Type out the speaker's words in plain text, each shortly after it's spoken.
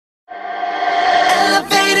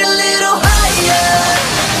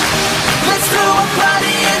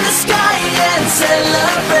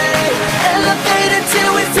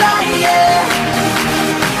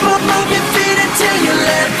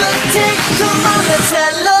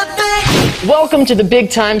Welcome to the Big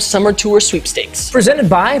Time Summer Tour Sweepstakes. Presented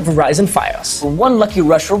by VerizonFIOS. Where one lucky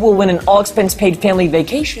rusher will win an all-expense-paid family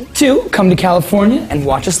vacation. 2, come to California and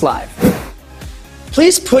watch us live.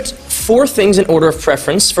 Please put 4 things in order of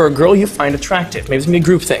preference for a girl you find attractive. Maybe it's gonna be a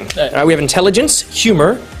group thing. We have intelligence,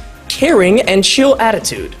 humor, caring, and chill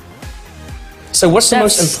attitude. So what's the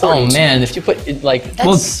most important? Oh man, if you put it like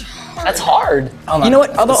that's hard. You know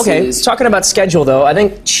what? Although, okay, talking about schedule though, I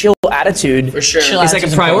think chill attitude For sure. is like a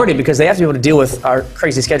priority because they have to be able to deal with our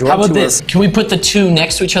crazy schedule. How about this? Can we put the 2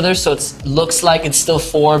 next to each other so it looks like it's still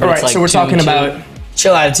 4, but it's like so we're 2 talking and 2? about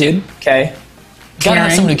chill attitude. Okay. Gotta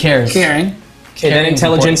have someone who cares. Caring. Okay, then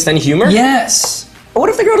intelligence, then humor. Yes. But what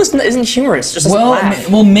if the girl isn't humorous? Just doesn't laugh?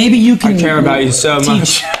 Well, maybe you can. I care about you so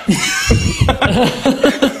much.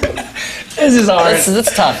 This is hard.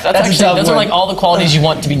 That's tough. That's actually, tough those are one. like all the qualities you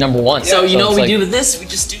want to be number 1. So you know what we it's do like- with this? We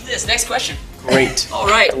just do this. Next question. Great. All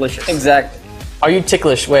right. Delicious. Exactly. Are you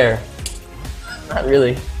ticklish? Where? Not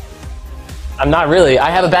really. I'm not really. I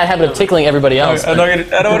have a bad habit of tickling everybody else. I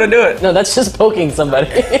don't want to do it. No, that's just poking somebody.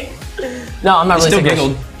 No, I'm not really Still ticklish.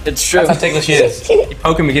 giggled. It's true. That's how ticklish she is. You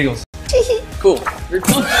poke him, he giggles. Cool. You're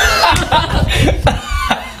cool.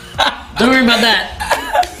 Don't worry about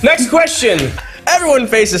that. Next question. Everyone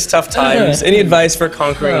faces tough times. Any advice for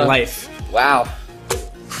conquering life? Wow.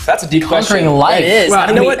 That's a deep Conquering question. life. It is. Well,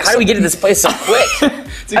 How do we get to this place so quick?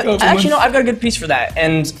 Actually, no, I've got a good piece for that.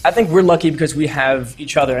 And I think we're lucky because we have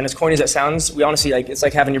each other. And as corny as that sounds, we honestly, it's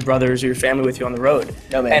like having your brothers or your family with you on the road.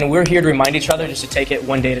 No, man. And we're here to remind each other just to take it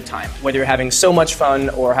one day at a time. Whether you're having so much fun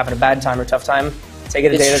or having a bad time or tough time, take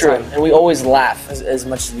it a day at It's a true. time. And we always laugh as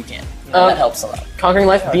much as we can. That helps a lot. Conquering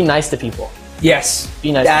life, be nice to people. Yes.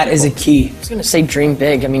 Be nice That to is people. a key. I was gonna say dream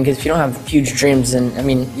big. I mean, because if you don't have huge dreams, then I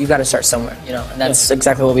mean, you got to start somewhere, you know. And that's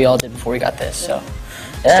exactly what we all did before we got this. So,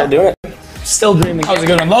 yeah. Still doing it. Still dreaming. That was a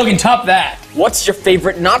good one. Logan, top that. What's your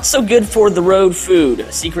favorite not so good for the road food?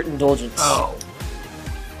 A secret indulgence. Oh.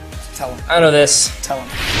 Tell him. I know this. Tell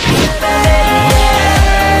him.